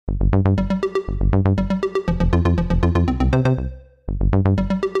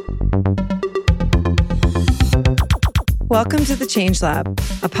Welcome to the Change Lab,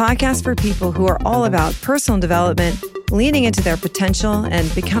 a podcast for people who are all about personal development, leaning into their potential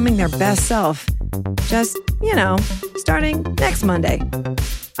and becoming their best self. Just, starting next Monday.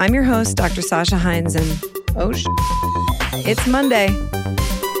 I'm your host, Dr. Sasha Hines, and it's Monday.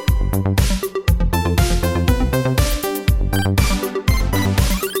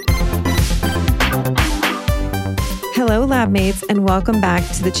 Hello, lab mates, and welcome back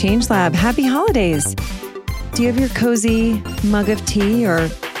to the Change Lab. Happy holidays. Do you have your cozy mug of tea or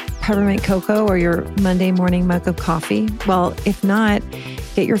peppermint cocoa or your Monday morning mug of coffee? Well, if not,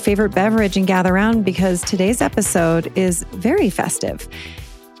 get your favorite beverage and gather around because today's episode is very festive.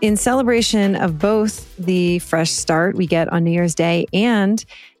 In celebration of both the fresh start we get on New Year's Day and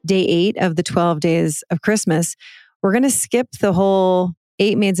day 8 of the 12 days of Christmas, we're going to skip the whole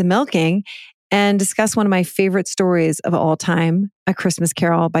 8 Maids of Milking and discuss one of my favorite stories of all time, A Christmas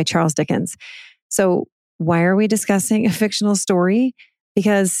Carol by Charles Dickens. So why are we discussing a fictional story?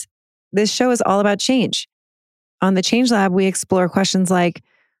 Because this show is all about change. On the Change Lab, we explore questions like,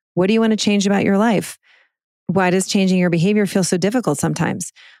 what do you want to change about your life? Why does changing your behavior feel so difficult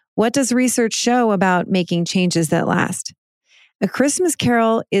sometimes? What does research show about making changes that last? A Christmas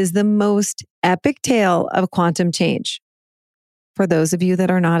Carol is the most epic tale of quantum change. For those of you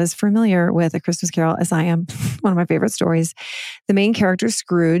that are not as familiar with A Christmas Carol as I am, one of my favorite stories, the main character,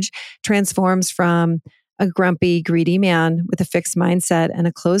 Scrooge, transforms from a grumpy, greedy man with a fixed mindset and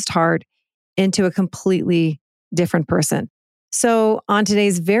a closed heart into a completely different person. So on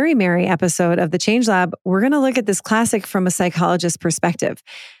today's very merry episode of the Change Lab, we're going to look at this classic from a psychologist's perspective.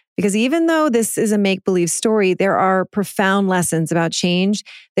 Because even though this is a make-believe story, there are profound lessons about change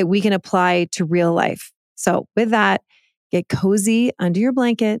that we can apply to real life. So with that, get cozy under your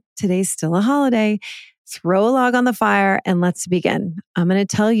blanket. Today's still a holiday. Throw a log on the fire and let's begin. I'm going to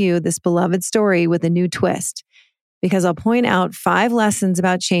tell you this beloved story with a new twist because I'll point out 5 lessons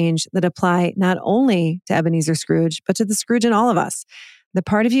about change that apply not only to Ebenezer Scrooge, but to the Scrooge in all of us, the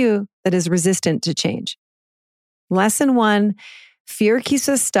part of you that is resistant to change. Lesson 1, fear keeps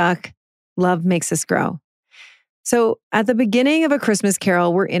us stuck, love makes us grow. So at the beginning of A Christmas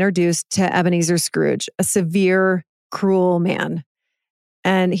Carol, we're introduced to Ebenezer Scrooge, a severe, cruel man.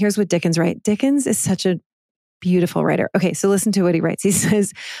 And here's what Dickens writes. Dickens is such a beautiful writer. Okay, so listen to what he writes. He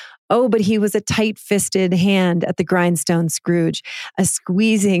says, "Oh, but he was a tight-fisted hand at the grindstone, Scrooge, a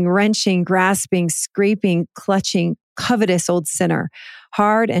squeezing, wrenching, grasping, scraping, clutching, covetous old sinner,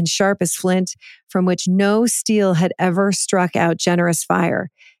 hard and sharp as flint, from which no steel had ever struck out generous fire,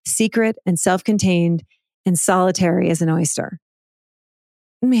 secret and self-contained and solitary as an oyster."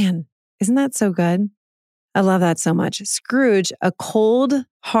 Man, isn't that so good? I love that so much. Scrooge, a cold,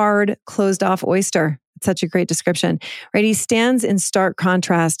 hard, closed-off oyster. It's such a great description, right? He stands in stark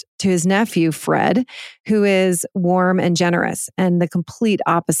contrast to his nephew, Fred, who is warm and generous and the complete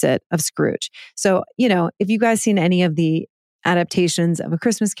opposite of Scrooge. So, if you guys seen any of the adaptations of A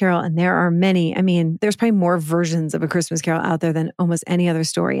Christmas Carol, and there are many, there's probably more versions of A Christmas Carol out there than almost any other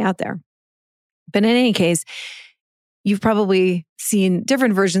story out there. But in any case, you've probably seen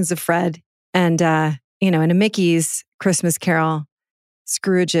different versions of Fred and, in a Mickey's Christmas Carol,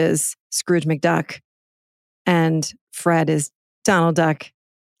 Scrooge is Scrooge McDuck and Fred is Donald Duck,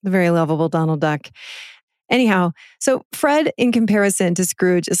 the very lovable Donald Duck. Anyhow, so Fred, in comparison to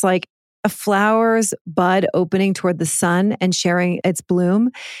Scrooge, is like a flower's bud opening toward the sun and sharing its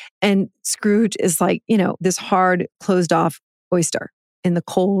bloom. And Scrooge is like, this hard, closed off oyster in the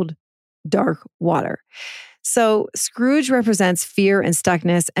cold, dark water. So Scrooge represents fear and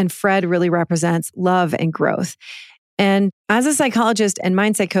stuckness, and Fred really represents love and growth. And as a psychologist and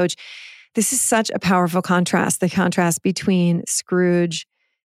mindset coach, this is such a powerful contrast, the contrast between Scrooge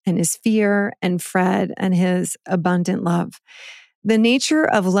and his fear and Fred and his abundant love. The nature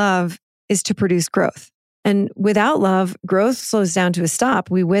of love is to produce growth. And without love, growth slows down to a stop.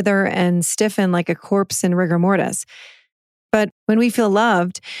 We wither and stiffen like a corpse in rigor mortis. But when we feel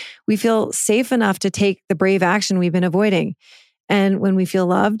loved, we feel safe enough to take the brave action we've been avoiding. And when we feel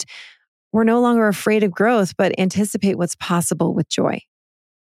loved, we're no longer afraid of growth, but anticipate what's possible with joy.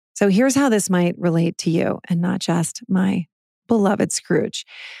 So here's how this might relate to you and not just my beloved Scrooge.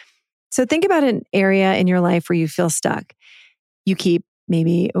 So think about an area in your life where you feel stuck. You keep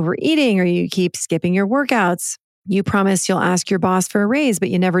maybe overeating or you keep skipping your workouts. You promise you'll ask your boss for a raise, but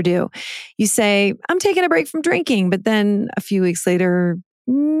you never do. You say, I'm taking a break from drinking, but then a few weeks later,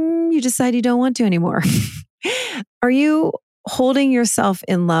 you decide you don't want to anymore. Are you holding yourself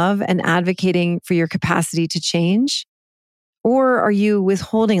in love and advocating for your capacity to change? Or are you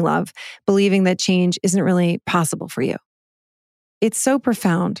withholding love, believing that change isn't really possible for you? It's so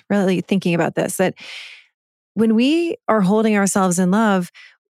profound, really thinking about this, that when we are holding ourselves in love,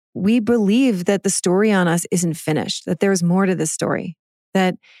 we believe that the story on us isn't finished, that there's more to this story,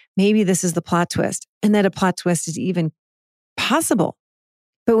 that maybe this is the plot twist, and that a plot twist is even possible.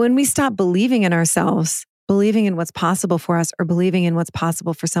 But when we stop believing in ourselves, believing in what's possible for us, or believing in what's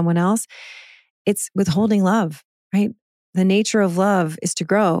possible for someone else, it's withholding love, right? The nature of love is to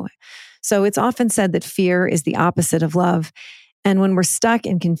grow. So it's often said that fear is the opposite of love. And when we're stuck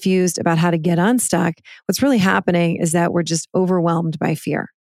and confused about how to get unstuck, what's really happening is that we're just overwhelmed by fear.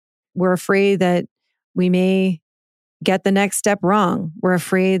 We're afraid that we may get the next step wrong. We're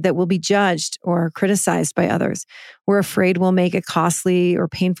afraid that we'll be judged or criticized by others. We're afraid we'll make a costly or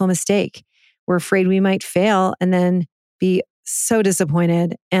painful mistake. We're afraid we might fail and then be so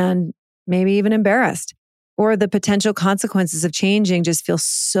disappointed and maybe even embarrassed. Or the potential consequences of changing just feel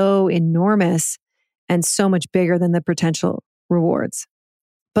so enormous and so much bigger than the potential rewards.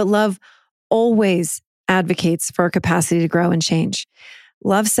 But love always advocates for our capacity to grow and change.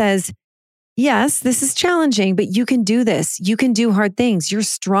 Love says, yes, this is challenging, but you can do this. You can do hard things. You're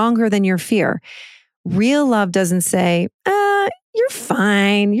stronger than your fear. Real love doesn't say, you're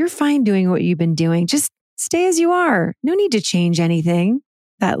fine. You're fine doing what you've been doing. Just stay as you are. No need to change anything.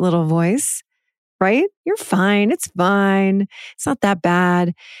 That little voice, right? You're fine. It's fine. It's not that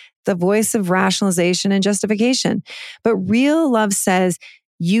bad. The voice of rationalization and justification. But real love says,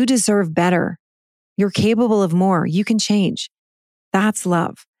 you deserve better. You're capable of more. You can change. That's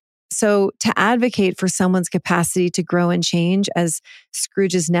love. So to advocate for someone's capacity to grow and change, as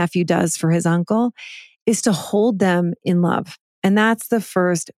Scrooge's nephew does for his uncle, is to hold them in love. And that's the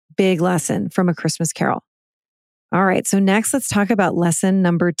first big lesson from A Christmas Carol. All right, so next let's talk about lesson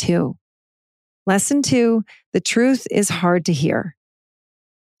number 2. Lesson 2, the truth is hard to hear.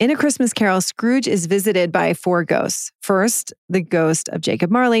 In A Christmas Carol, Scrooge is visited by 4 ghosts. First, the ghost of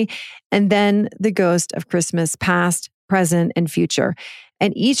Jacob Marley, and then the ghost of Christmas past, present, and future.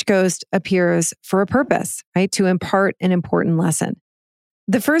 And each ghost appears for a purpose, right? To impart an important lesson.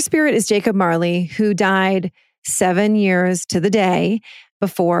 The first spirit is Jacob Marley, who died 7 years to the day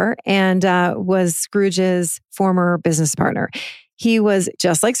before and was Scrooge's former business partner. He was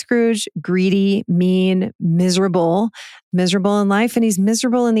just like Scrooge, greedy, mean, miserable in life, and he's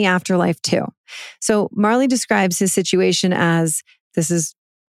miserable in the afterlife too. So Marley describes his situation as, this is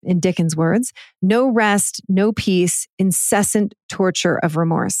in Dickens' words, no rest, no peace, incessant torture of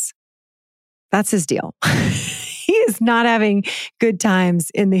remorse. That's his deal. He is not having good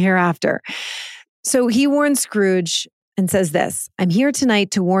times in the hereafter. So he warns Scrooge and says this, I'm here tonight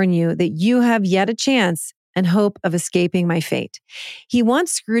to warn you that you have yet a chance and hope of escaping my fate. He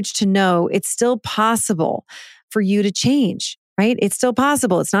wants Scrooge to know it's still possible for you to change, right? It's still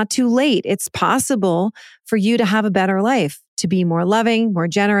possible. It's not too late. It's possible for you to have a better life, to be more loving, more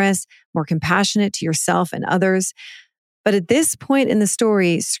generous, more compassionate to yourself and others. But at this point in the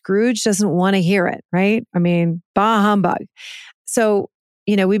story, Scrooge doesn't want to hear it, right? I mean, bah humbug. So,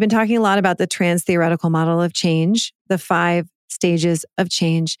 we've been talking a lot about the trans-theoretical model of change, the 5 stages of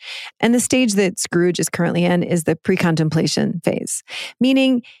change. And the stage that Scrooge is currently in is the pre-contemplation phase,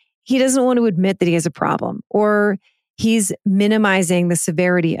 meaning he doesn't want to admit that he has a problem, or he's minimizing the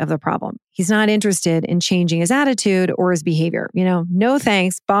severity of the problem. He's not interested in changing his attitude or his behavior. No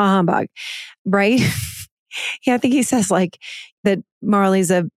thanks, bah humbug, right? Yeah, I think he says that Marley's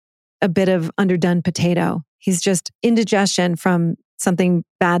a bit of underdone potato. He's just indigestion from something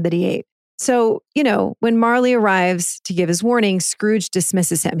bad that he ate. So, when Marley arrives to give his warning, Scrooge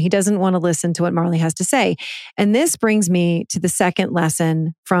dismisses him. He doesn't want to listen to what Marley has to say. And this brings me to the second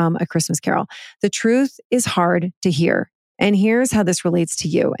lesson from A Christmas Carol. The truth is hard to hear. And here's how this relates to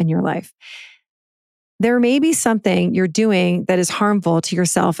you and your life. There may be something you're doing that is harmful to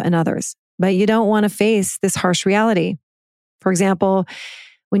yourself and others, but you don't want to face this harsh reality. For example,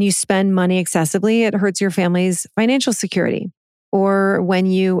 when you spend money excessively, it hurts your family's financial security. Or when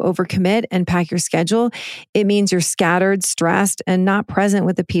you overcommit and pack your schedule, it means you're scattered, stressed, and not present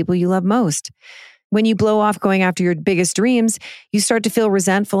with the people you love most. When you blow off going after your biggest dreams, you start to feel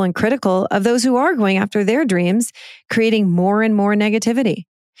resentful and critical of those who are going after their dreams, creating more and more negativity.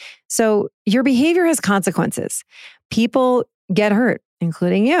 So your behavior has consequences. People get hurt,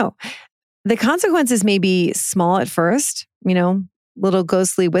 including you. The consequences may be small at first, little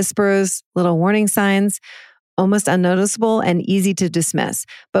ghostly whispers, little warning signs, almost unnoticeable and easy to dismiss.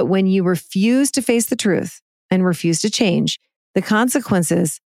 But when you refuse to face the truth and refuse to change, the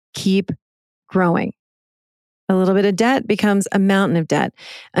consequences keep growing. A little bit of debt becomes a mountain of debt.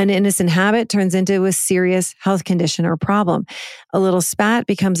 An innocent habit turns into a serious health condition or problem. A little spat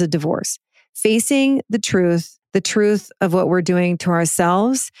becomes a divorce. Facing the truth of what we're doing to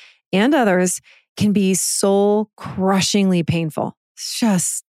ourselves and others can be soul crushingly painful. It's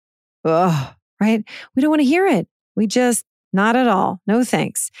just, ugh, right? We don't want to hear it. We just, not at all. No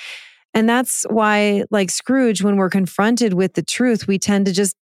thanks. And that's why, like Scrooge, when we're confronted with the truth, we tend to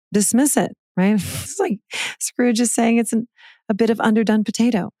just dismiss it, right? It's like Scrooge is saying it's a bit of underdone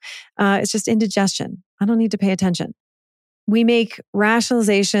potato. It's just indigestion. I don't need to pay attention. We make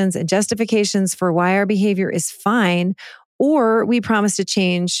rationalizations and justifications for why our behavior is fine, or we promise to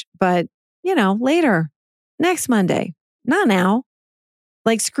change, but, later, next Monday, not now.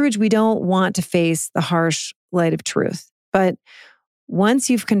 Like Scrooge, we don't want to face the harsh light of truth. But once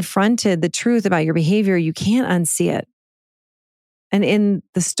you've confronted the truth about your behavior, you can't unsee it. And in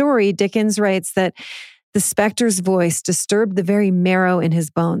the story, Dickens writes that the specter's voice disturbed the very marrow in his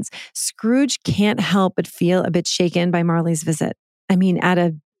bones. Scrooge can't help but feel a bit shaken by Marley's visit. I mean, at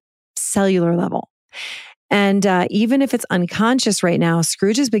a cellular level. And even if it's unconscious right now,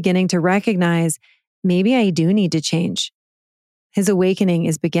 Scrooge is beginning to recognize, maybe I do need to change. His awakening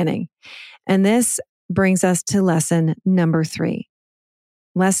is beginning. And this brings us to lesson number 3.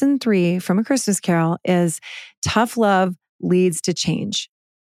 Lesson 3 from A Christmas Carol is tough love leads to change.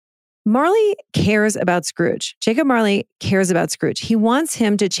 Marley cares about Scrooge. Jacob Marley cares about Scrooge. He wants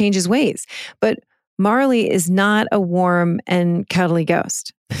him to change his ways, but Marley is not a warm and cuddly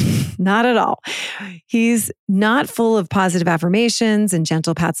ghost. Not at all. He's not full of positive affirmations and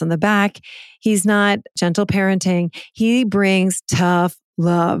gentle pats on the back. He's not gentle parenting. He brings tough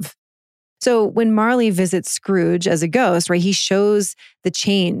love. So when Marley visits Scrooge as a ghost, right, he shows the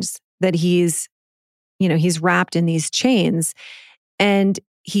chains that he's wrapped in these chains, and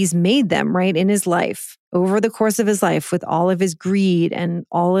he's made them, right, in his life, over the course of his life, with all of his greed and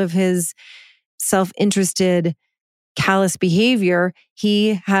all of his self-interested, callous behavior.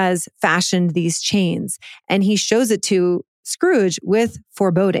 He has fashioned these chains, and he shows it to Scrooge with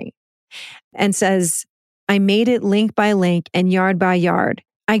foreboding and says, I made it link by link and yard by yard.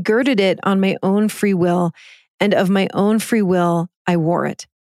 I girded it on my own free will, and of my own free will, I wore it.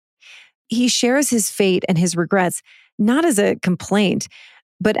 He shares his fate and his regrets, not as a complaint,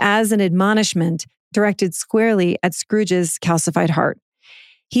 but as an admonishment directed squarely at Scrooge's calcified heart.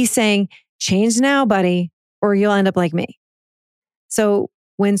 He's saying, change now, buddy, or you'll end up like me. So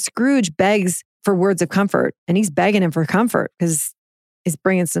when Scrooge begs for words of comfort, and he's begging him for comfort because he's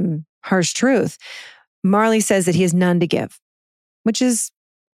bringing some harsh truth, Marley says that he has none to give, which is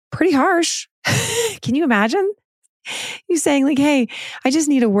pretty harsh. Can you imagine? You saying like, hey, I just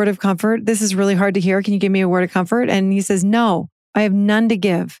need a word of comfort. This is really hard to hear. Can you give me a word of comfort? And he says, no, I have none to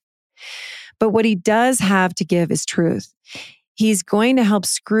give. But what he does have to give is truth. He's going to help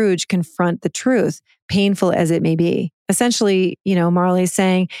Scrooge confront the truth, painful as it may be. Essentially, Marley's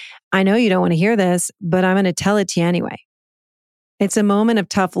saying, I know you don't want to hear this, but I'm going to tell it to you anyway. It's a moment of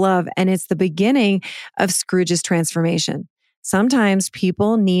tough love, and it's the beginning of Scrooge's transformation. Sometimes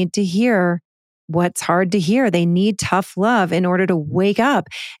people need to hear what's hard to hear. They need tough love in order to wake up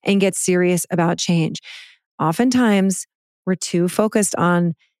and get serious about change. Oftentimes, we're too focused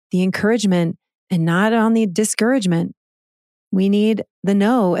on the encouragement and not on the discouragement. We need the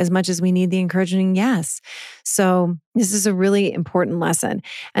no as much as we need the encouraging yes. So this is a really important lesson.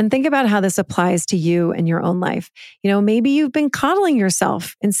 And think about how this applies to you and your own life. Maybe you've been coddling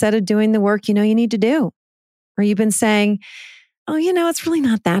yourself instead of doing the work you need to do. Or you've been saying, oh, it's really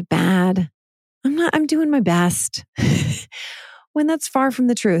not that bad. I'm doing my best. When that's far from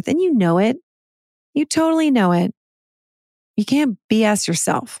the truth. And you know it. You totally know it. You can't BS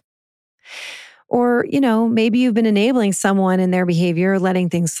yourself. Or, maybe you've been enabling someone in their behavior, letting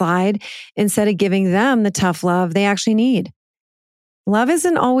things slide, instead of giving them the tough love they actually need. Love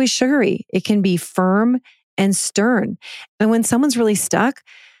isn't always sugary. It can be firm and stern. And when someone's really stuck,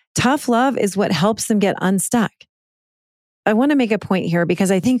 tough love is what helps them get unstuck. I want to make a point here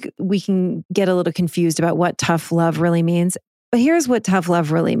because I think we can get a little confused about what tough love really means. But here's what tough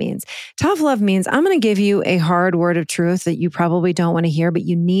love really means. Tough love means I'm going to give you a hard word of truth that you probably don't want to hear, but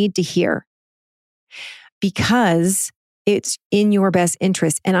you need to hear because it's in your best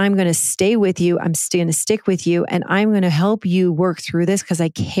interest. And I'm going to stay with you. I'm going to stick with you, and I'm going to help you work through this because I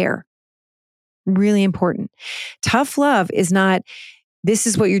care. Really important. Tough love is not, this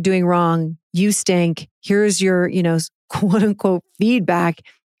is what you're doing wrong. You stink. Here's your, quote unquote feedback.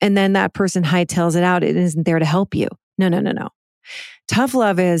 And then that person hightails it out. It isn't there to help you. No. Tough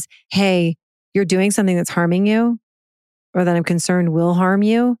love is, hey, you're doing something that's harming you or that I'm concerned will harm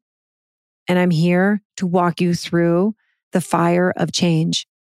you. and I'm here to walk you through the fire of change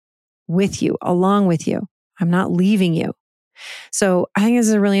with you, along with you. I'm not leaving you. So I think this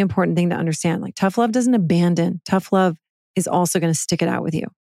is a really important thing to understand. Like tough love doesn't abandon. Tough love is also going to stick it out with you.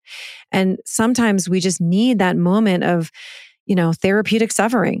 And sometimes we just need that moment of, therapeutic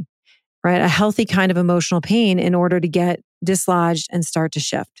suffering, right? A healthy kind of emotional pain in order to get dislodged and start to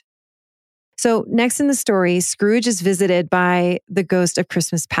shift. So next in the story, Scrooge is visited by the ghost of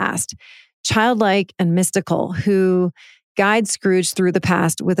Christmas past, childlike and mystical, who guides Scrooge through the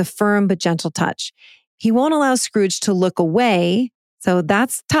past with a firm but gentle touch. He won't allow Scrooge to look away. So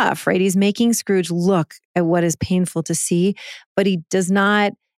that's tough, right? He's making Scrooge look at what is painful to see, but he does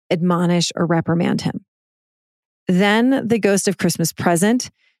not admonish or reprimand him. Then the ghost of Christmas present,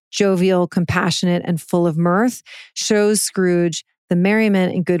 jovial, compassionate, and full of mirth, shows Scrooge the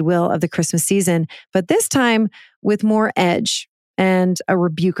merriment and goodwill of the Christmas season, but this time with more edge and a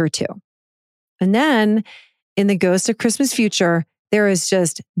rebuke or two. And then in the ghost of Christmas future, there is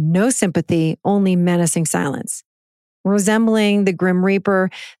just no sympathy, only menacing silence. Resembling the Grim Reaper,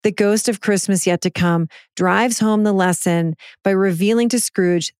 the ghost of Christmas yet to come drives home the lesson by revealing to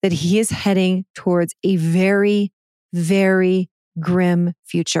Scrooge that he is heading towards a very, very grim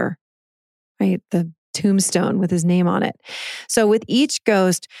future, right? The tombstone with his name on it. So with each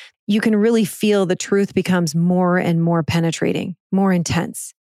ghost, you can really feel the truth becomes more and more penetrating, more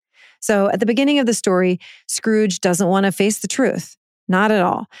intense. So at the beginning of the story, Scrooge doesn't want to face the truth, not at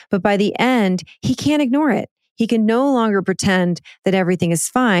all. But by the end, he can't ignore it. He can no longer pretend that everything is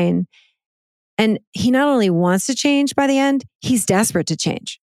fine. And he not only wants to change by the end, he's desperate to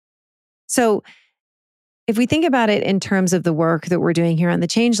change. So if we think about it in terms of the work that we're doing here on the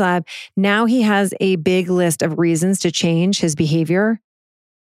Change Lab, now he has a big list of reasons to change his behavior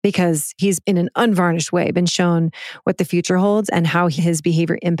because he's in an unvarnished way been shown what the future holds and how his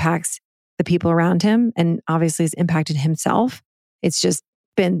behavior impacts the people around him and obviously has impacted himself. It's just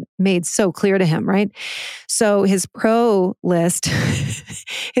been made so clear to him, right? So his pro list,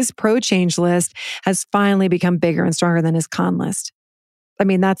 his pro change list has finally become bigger and stronger than his con list. I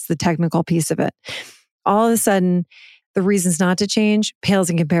mean, that's the technical piece of it. All of a sudden, the reasons not to change pales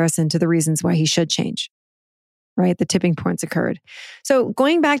in comparison to the reasons why he should change, right? The tipping points occurred. So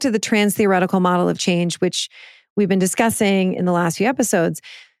going back to the trans-theoretical model of change, which we've been discussing in the last few episodes,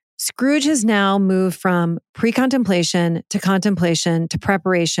 Scrooge has now moved from pre-contemplation to contemplation to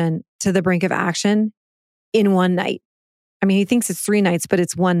preparation to the brink of action in one night. I mean, he thinks it's 3 nights, but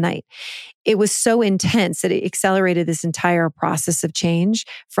it's one night. It was so intense that it accelerated this entire process of change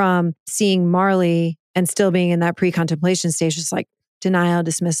from seeing Marley and still being in that pre-contemplation stage, just like denial,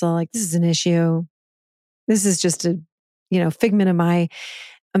 dismissal, like this is an issue. This is just a, figment of my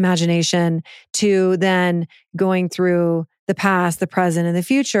imagination, to then going through the past, the present, and the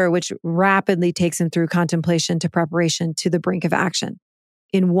future, which rapidly takes him through contemplation to preparation to the brink of action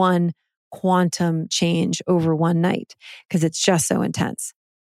in one quantum change over one night, because it's just so intense.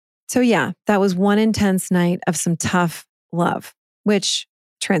 So yeah, that was one intense night of some tough love, which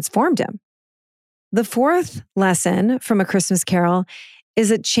transformed him. The fourth lesson from A Christmas Carol is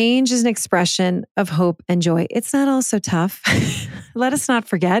that change is an expression of hope and joy. It's not all so tough. Let us not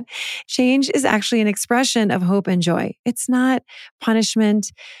forget, change is actually an expression of hope and joy. It's not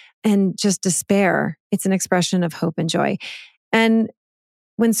punishment and just despair. It's an expression of hope and joy. And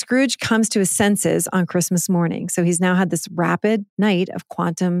when Scrooge comes to his senses on Christmas morning, so he's now had this rapid night of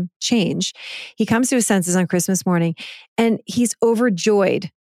quantum change, he comes to his senses on Christmas morning and he's overjoyed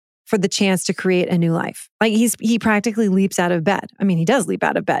for the chance to create a new life. Like he practically leaps out of bed. I mean, he does leap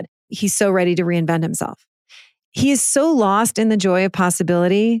out of bed. He's so ready to reinvent himself. He is so lost in the joy of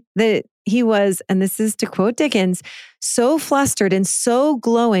possibility that he was, and this is to quote Dickens, so flustered and so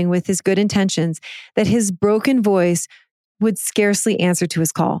glowing with his good intentions that his broken voice would scarcely answer to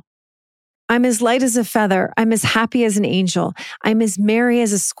his call. I'm as light as a feather. I'm as happy as an angel. I'm as merry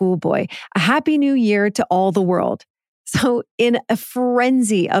as a schoolboy. A happy new year to all the world. So in a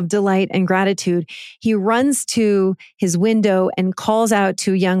frenzy of delight and gratitude, he runs to his window and calls out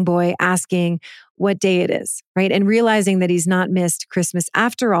to a young boy asking what day it is, right? And realizing that he's not missed Christmas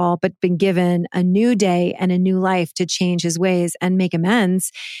after all, but been given a new day and a new life to change his ways and make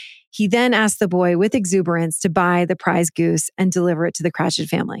amends. He then asks the boy with exuberance to buy the prize goose and deliver it to the Cratchit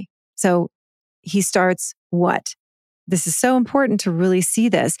family. So he starts what? This is so important to really see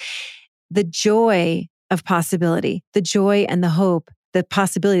this. The joy of possibility, the joy and the hope, the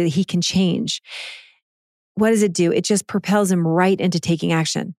possibility that he can change. What does it do? It just propels him right into taking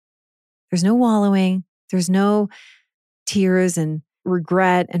action. There's no wallowing. There's no tears and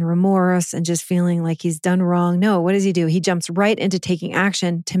regret and remorse and just feeling like he's done wrong. No, what does he do? He jumps right into taking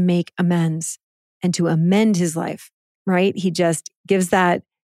action to make amends and to amend his life, right? He just gives that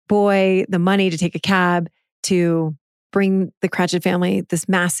boy the money to take a cab to bring the Cratchit family this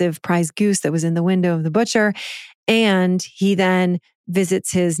massive prize goose that was in the window of the butcher. And he then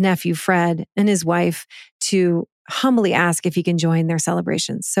visits his nephew, Fred, and his wife to humbly ask if he can join their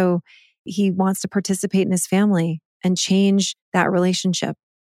celebrations. So he wants to participate in his family and change that relationship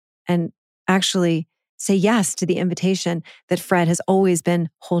and actually say yes to the invitation that Fred has always been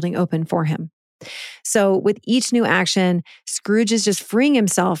holding open for him. So with each new action, Scrooge is just freeing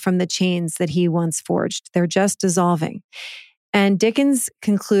himself from the chains that he once forged. They're just dissolving. And Dickens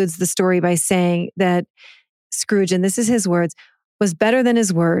concludes the story by saying that Scrooge, and this is his words, was better than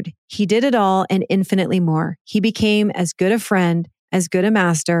his word. He did it all and infinitely more. He became as good a friend, as good a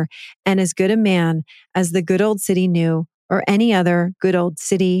master, and as good a man as the good old city knew, or any other good old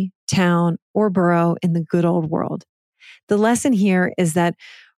city, town, or borough in the good old world. The lesson here is that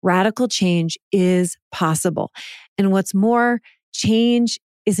radical change is possible. And what's more, change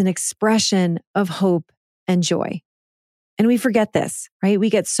is an expression of hope and joy. And we forget this, right? We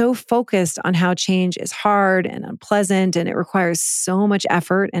get so focused on how change is hard and unpleasant and it requires so much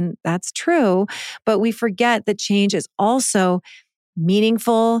effort. And that's true. But we forget that change is also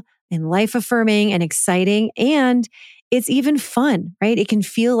meaningful and life affirming and exciting. And it's even fun, right? It can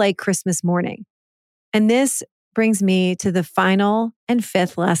feel like Christmas morning. And this brings me to the final and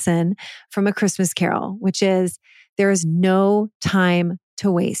fifth lesson from A Christmas Carol, which is there is no time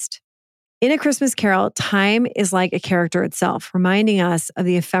to waste. In A Christmas Carol, time is like a character itself, reminding us of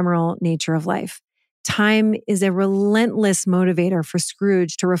the ephemeral nature of life. Time is a relentless motivator for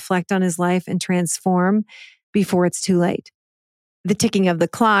Scrooge to reflect on his life and transform before it's too late. The ticking of the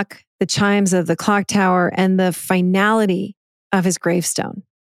clock, the chimes of the clock tower, and the finality of his gravestone.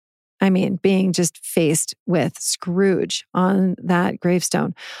 I mean, being just faced with Scrooge on that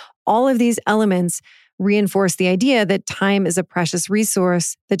gravestone. All of these elements reinforce the idea that time is a precious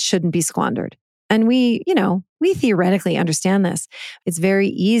resource that shouldn't be squandered. And we theoretically understand this. It's very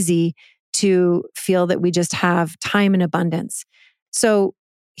easy to feel that we just have time in abundance. So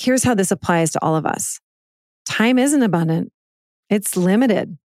here's how this applies to all of us. Time isn't abundant. It's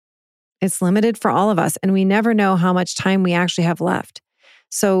limited. It's limited for all of us. And we never know how much time we actually have left.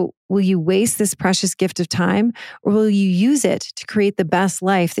 So will you waste this precious gift of time, or will you use it to create the best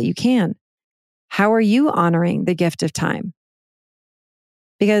life that you can? How are you honoring the gift of time?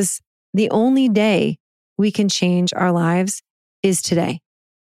 Because the only day we can change our lives is today.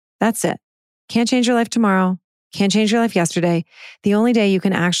 That's it. Can't change your life tomorrow. Can't change your life yesterday. The only day you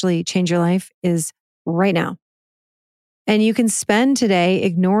can actually change your life is right now. And you can spend today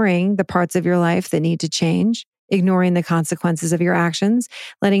ignoring the parts of your life that need to change, ignoring the consequences of your actions,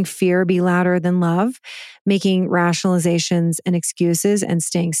 letting fear be louder than love, making rationalizations and excuses and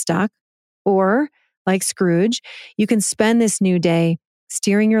staying stuck. Or, like Scrooge, you can spend this new day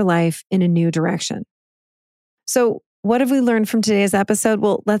steering your life in a new direction. So, what have we learned from today's episode?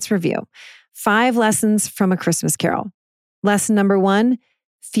 Well, let's review. 5 lessons from A Christmas Carol. Lesson number 1,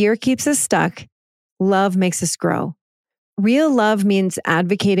 fear keeps us stuck. Love makes us grow. Real love means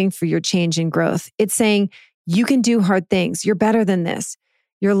advocating for your change and growth. It's saying, you can do hard things. You're better than this.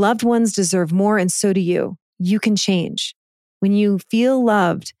 Your loved ones deserve more, and so do you. You can change. When you feel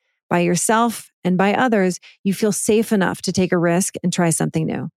loved by yourself and by others, you feel safe enough to take a risk and try something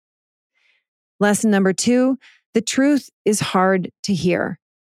new. Lesson number 2, the truth is hard to hear.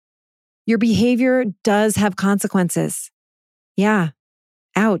 Your behavior does have consequences. Yeah,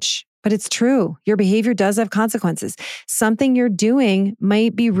 ouch. But it's true. Your behavior does have consequences. Something you're doing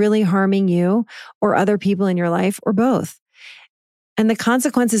might be really harming you or other people in your life, or both. And the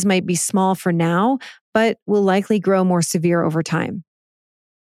consequences might be small for now, but will likely grow more severe over time.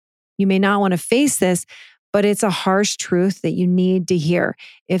 You may not want to face this, but it's a harsh truth that you need to hear.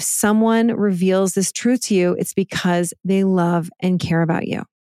 If someone reveals this truth to you, it's because they love and care about you.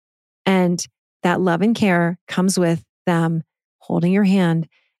 And that love and care comes with them holding your hand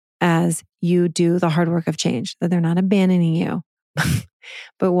as you do the hard work of change, that they're not abandoning you,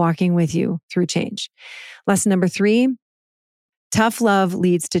 but walking with you through change. Lesson number 3, tough love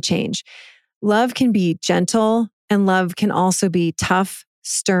leads to change. Love can be gentle, and love can also be tough,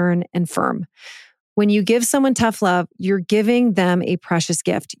 stern, and firm. When you give someone tough love, you're giving them a precious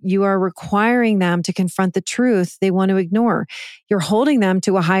gift. You are requiring them to confront the truth they want to ignore. You're holding them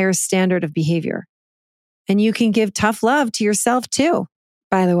to a higher standard of behavior. And you can give tough love to yourself too,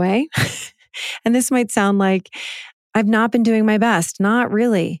 by the way. And this might sound like, I've not been doing my best. Not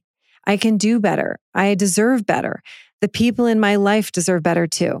really. I can do better. I deserve better. The people in my life deserve better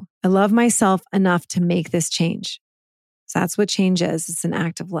too. I love myself enough to make this change. So that's what change is. It's an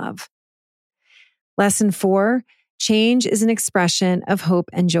act of love. Lesson 4, change is an expression of hope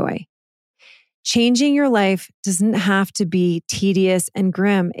and joy. Changing your life doesn't have to be tedious and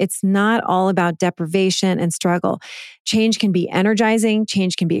grim. It's not all about deprivation and struggle. Change can be energizing.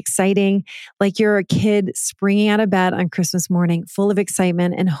 Change can be exciting. Like you're a kid springing out of bed on Christmas morning, full of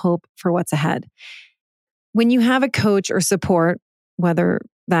excitement and hope for what's ahead. When you have a coach or support, whether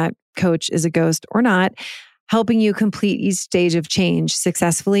that coach is a ghost or not, helping you complete each stage of change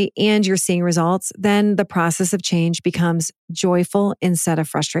successfully and you're seeing results, then the process of change becomes joyful instead of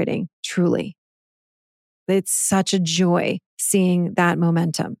frustrating, truly. It's such a joy seeing that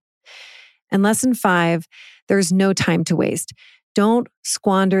momentum. And lesson 5, there's no time to waste. Don't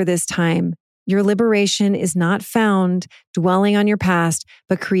squander this time. Your liberation is not found dwelling on your past,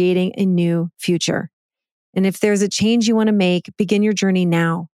 but creating a new future. And if there's a change you want to make, begin your journey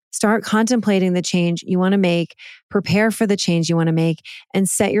now. Start contemplating the change you want to make, prepare for the change you want to make, and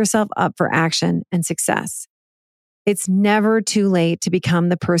set yourself up for action and success. It's never too late to become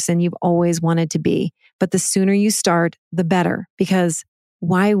the person you've always wanted to be, but the sooner you start, the better, because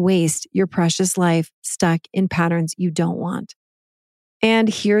why waste your precious life stuck in patterns you don't want? And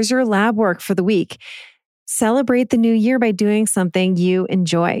here's your lab work for the week. Celebrate the new year by doing something you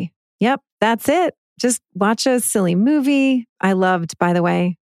enjoy. Yep, that's it. Just watch a silly movie. I loved, by the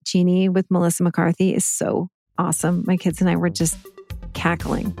way, Jeannie with Melissa McCarthy is so awesome. My kids and I were just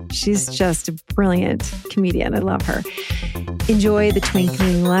cackling. She's just a brilliant comedian. I love her. Enjoy the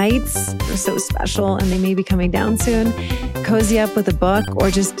twinkling lights. They're so special and they may be coming down soon. Cozy up with a book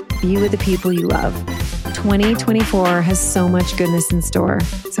or just be with the people you love. 2024 has so much goodness in store.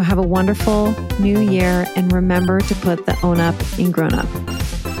 So have a wonderful new year and remember to put the own up in grown up.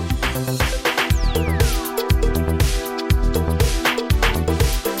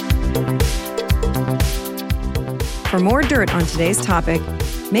 For more dirt on today's topic,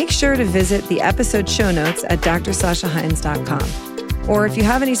 make sure to visit the episode show notes at drsashahines.com. Or if you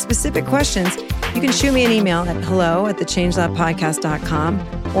have any specific questions, you can shoot me an email at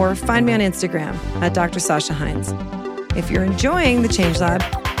hello@thechangelabpodcast.com or find me on Instagram at Dr. Sasha Hines. If you're enjoying The Change Lab,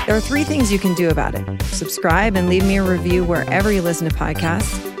 there are 3 things you can do about it. Subscribe and leave me a review wherever you listen to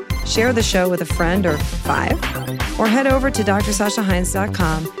podcasts. Share the show with a friend or 5. Or head over to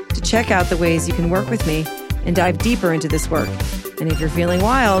drsashahines.com to check out the ways you can work with me and dive deeper into this work. And if you're feeling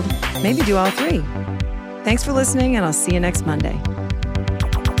wild, maybe do all 3. Thanks for listening, and I'll see you next Monday.